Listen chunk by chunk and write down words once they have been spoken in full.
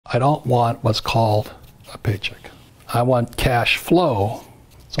I don't want what's called a paycheck. I want cash flow.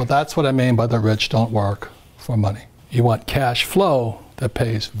 So that's what I mean by the rich don't work for money. You want cash flow that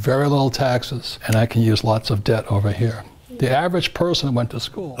pays very little taxes, and I can use lots of debt over here. The average person went to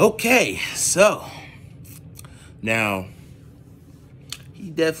school. Okay, so now he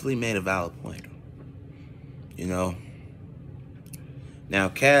definitely made a valid point. You know, now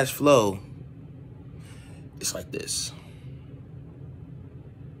cash flow, it's like this.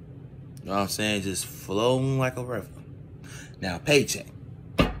 You know what I'm saying? Just flowing like a river. Now, paycheck.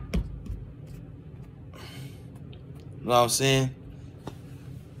 You know what I'm saying?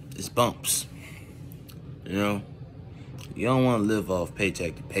 It's bumps. You know? You don't want to live off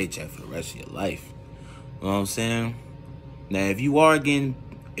paycheck to paycheck for the rest of your life. You know what I'm saying? Now, if you are getting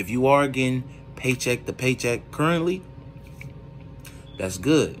paycheck to paycheck currently, that's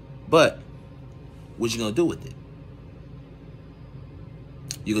good. But what you gonna do with it?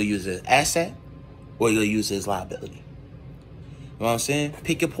 You gonna use it as asset, or you gonna use it as liability? You know what I'm saying?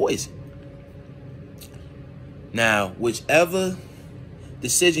 Pick your poison. Now, whichever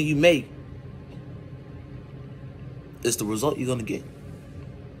decision you make is the result you're gonna get.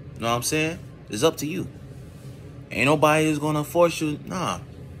 You know what I'm saying? It's up to you. Ain't nobody is gonna force you. Nah.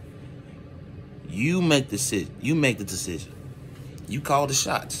 You make the decision. You make the decision. You call the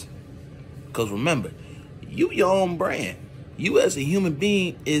shots. Because remember, you your own brand. You as a human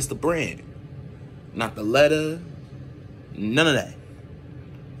being is the brand. Not the letter. None of that.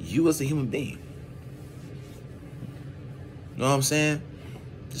 You as a human being. You know what I'm saying?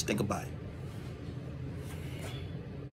 Just think about it.